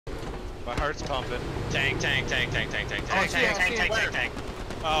My heart's pumping. Tank.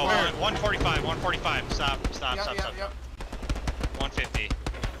 Oh, Where? 145, 145. Stop. Yep. 150.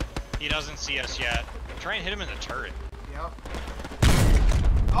 He doesn't see us yet. Try and hit him in the turret. Yep.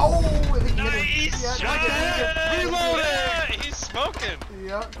 Oh, I think you hit him. Nice! Yeah, Reload it! Yeah, he's smoking.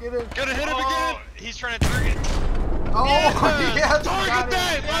 Yep, get him. Gonna hit him Oh, again! he's trying to target. Oh, Yeah! yes, Target got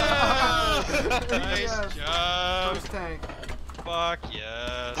that! it. Nice Yes. job. First tank. Fuck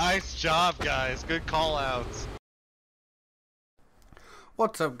yes. Nice job, guys. Good call outs.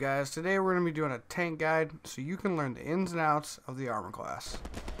 What's up, guys? Today we're going to be doing a tank guide so you can learn the ins and outs of the armor class.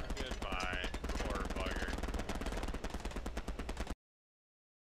 Goodbye, poor bugger.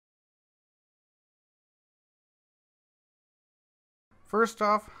 First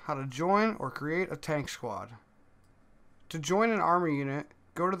off, how to join or create a tank squad. To join an armor unit,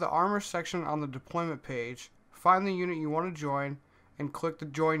 go to the armor section on the deployment page, find the unit you want to join, and click the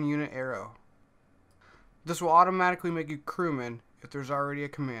join unit arrow. This will automatically make you crewman if there's already a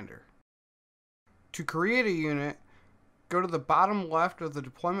commander. To create a unit, go to the bottom left of the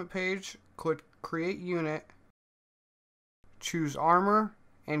deployment page, click create unit, choose armor,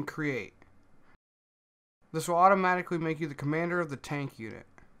 and create. This will automatically make you the commander of the tank unit.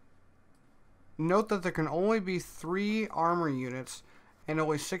 Note that there can only be 3 armor units and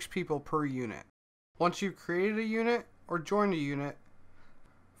only 6 people per unit. Once you've created a unit or joined a unit,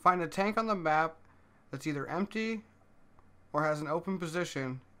 find a tank on the map that's either empty or has an open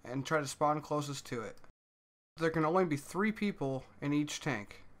position and try to spawn closest to it. There can only be 3 people in each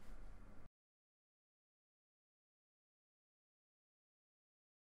tank.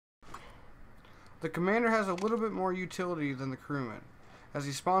 The commander has a little bit more utility than the crewman, as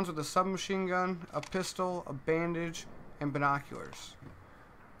he spawns with a submachine gun, a pistol, a bandage, and binoculars.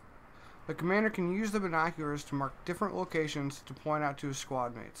 The commander can use the binoculars to mark different locations to point out to his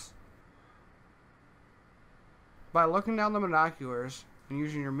squad mates. By looking down the binoculars and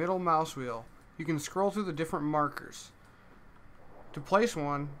using your middle mouse wheel, you can scroll through the different markers. To place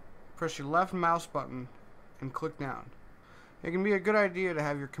one, press your left mouse button and click down. It can be a good idea to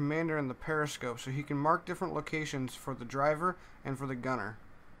have your commander in the periscope so he can mark different locations for the driver and for the gunner.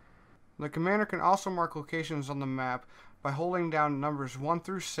 The commander can also mark locations on the map by holding down numbers 1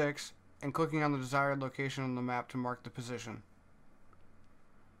 through 6 and clicking on the desired location on the map to mark the position.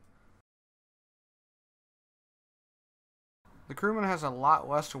 The crewman has a lot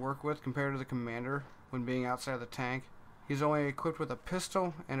less to work with compared to the commander when being outside the tank. He's only equipped with a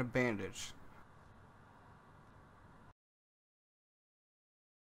pistol and a bandage.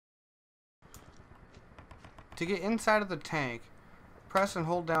 To get inside of the tank, press and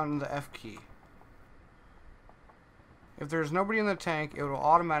hold down the F key. If there is nobody in the tank, it will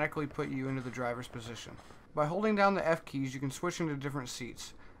automatically put you into the driver's position. By holding down the F keys, you can switch into different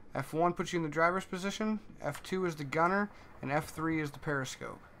seats. F1 puts you in the driver's position, F2 is the gunner, and F3 is the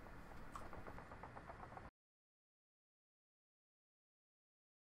periscope.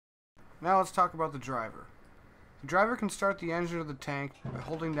 Now let's talk about the driver. The driver can start the engine of the tank by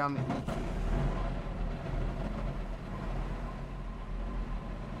holding down the E key.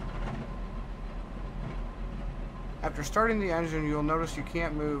 After starting the engine, you will notice you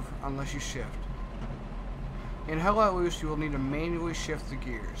can't move unless you shift. In Hell Let Loose, you will need to manually shift the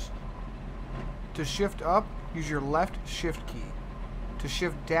gears. To shift up, use your left shift key. To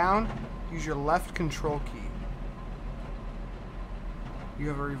shift down, use your left control key. You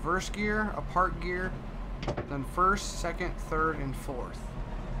have a reverse gear, a park gear, then first, second, third, and fourth.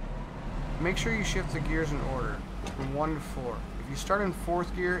 Make sure you shift the gears in order, from 1 to 4. If you start in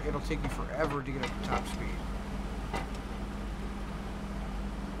 4th gear, it'll take you forever to get up to top speed.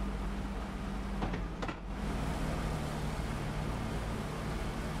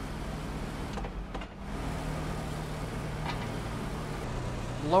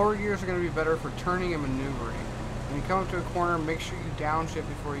 Lower gears are going to be better for turning and maneuvering. When you come up to a corner, make sure you downshift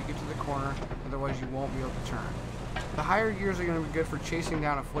before you get to the corner, otherwise you won't be able to turn. The higher gears are going to be good for chasing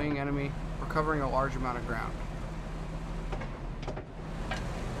down a fleeing enemy or covering a large amount of ground.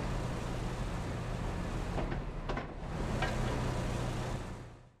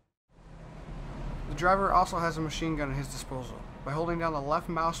 The driver also has a machine gun at his disposal. By holding down the left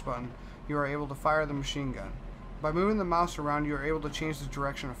mouse button, you are able to fire the machine gun. By moving the mouse around, you are able to change the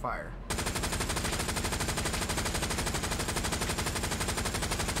direction of fire.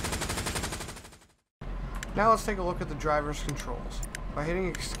 Now let's take a look at the driver's controls. By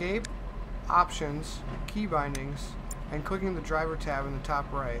hitting Escape, Options, Key Bindings, and clicking the driver tab in the top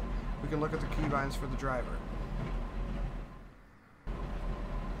right, we can look at the keybinds for the driver.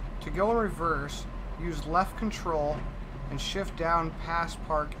 To go in reverse, use left control and shift down past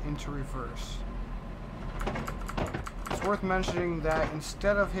park into reverse. It's worth mentioning that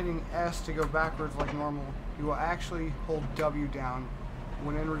instead of hitting S to go backwards like normal, you will actually hold W down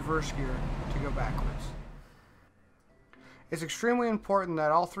when in reverse gear to go backwards. It's extremely important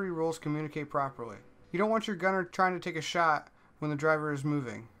that all three rules communicate properly. You don't want your gunner trying to take a shot when the driver is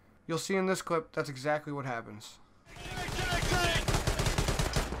moving. You'll see in this clip that's exactly what happens.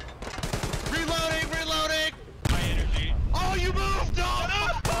 Reloading! High energy. Oh, you moved! No!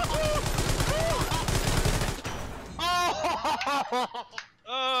 Oh!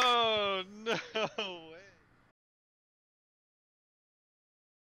 Oh, no way.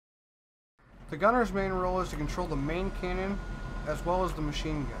 The gunner's main role is to control the main cannon as well as the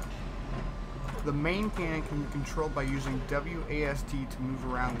machine gun. The main cannon can be controlled by using WASD to move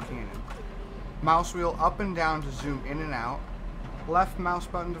around the cannon, mouse wheel up and down to zoom in and out, left mouse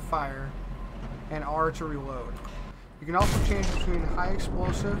button to fire, and R to reload. You can also change between high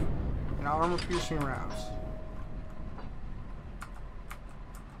explosive and armor piercing rounds.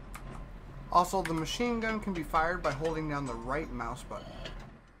 Also, the machine gun can be fired by holding down the right mouse button.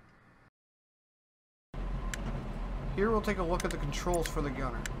 Here we'll take a look at the controls for the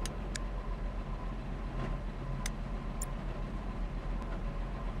gunner.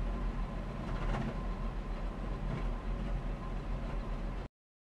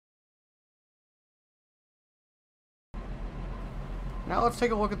 Now let's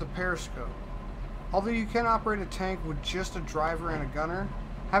take a look at the periscope. Although you can operate a tank with just a driver and a gunner,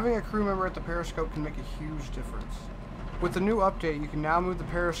 having a crew member at the periscope can make a huge difference. With the new update, you can now move the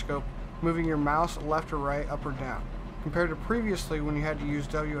periscope moving your mouse left or right, up or down, compared to previously when you had to use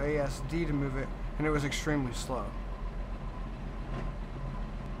WASD to move it and it was extremely slow.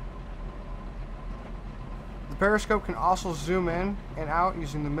 The periscope can also zoom in and out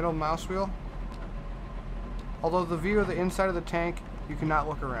using the middle mouse wheel. Although the view of the inside of the tank, you cannot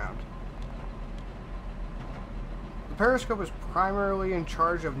look around. The periscope is primarily in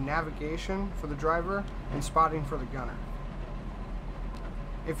charge of navigation for the driver and spotting for the gunner.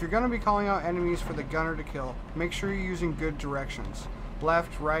 If you're going to be calling out enemies for the gunner to kill, make sure you're using good directions.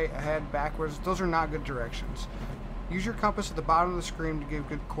 Left, right, ahead, backwards, those are not good directions. Use your compass at the bottom of the screen to give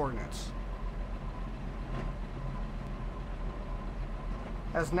good coordinates.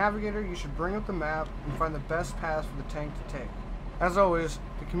 As navigator, you should bring up the map and find the best path for the tank to take. As always,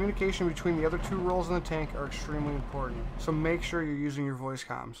 the communication between the other two roles in the tank are extremely important, so make sure you're using your voice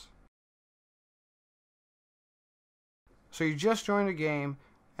comms. So you just joined a game,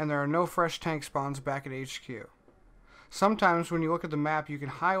 and there are no fresh tank spawns back at HQ. Sometimes when you look at the map, you can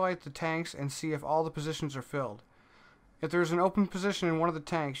highlight the tanks and see if all the positions are filled. If there's an open position in one of the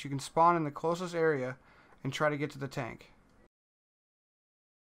tanks, you can spawn in the closest area and try to get to the tank.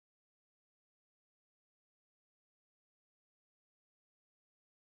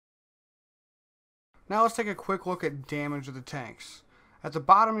 Now let's take a quick look at damage of the tanks. At the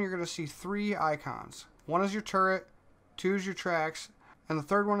bottom you're going to see three icons. One is your turret, two is your tracks, and the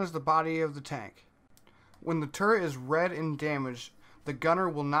third one is the body of the tank. When the turret is red and damaged, the gunner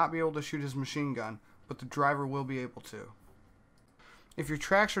will not be able to shoot his machine gun, but the driver will be able to. If your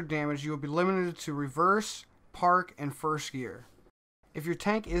tracks are damaged, you will be limited to reverse, park, and first gear. If your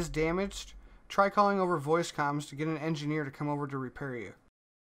tank is damaged, try calling over voice comms to get an engineer to come over to repair you.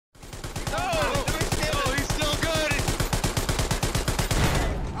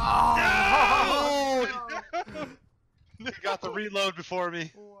 You got the reload before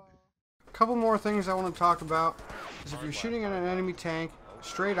me. A couple more things I want to talk about is if you're shooting at an enemy tank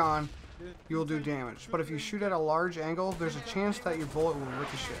straight on, you will do damage. But if you shoot at a large angle, there's a chance that your bullet will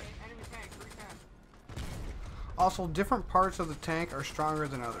ricochet. Also, different parts of the tank are stronger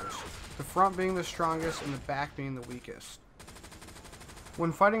than others, the front being the strongest and the back being the weakest.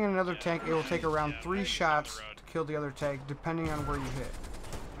 When fighting another tank, it will take around 3 shots to kill the other tank, depending on where you hit.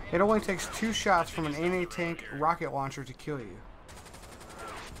 It only takes 2 shots from an anti-tank rocket launcher to kill you.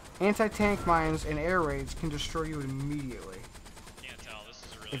 Anti-tank mines and air raids can destroy you immediately.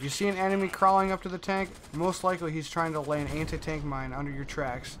 If you see an enemy crawling up to the tank, most likely he's trying to lay an anti-tank mine under your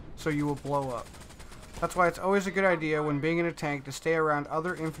tracks, so you will blow up. That's why it's always a good idea when being in a tank to stay around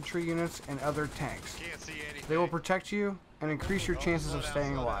other infantry units and other tanks. They will protect you and increase your chances of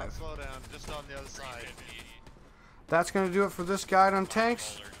staying alive. Slow down, just on the other side. That's going to do it for this guide on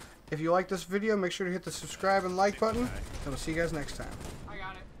tanks. If you like this video, make sure to hit the subscribe and like button, and we'll see you guys next time. I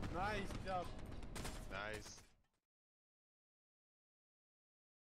got it. Nice job.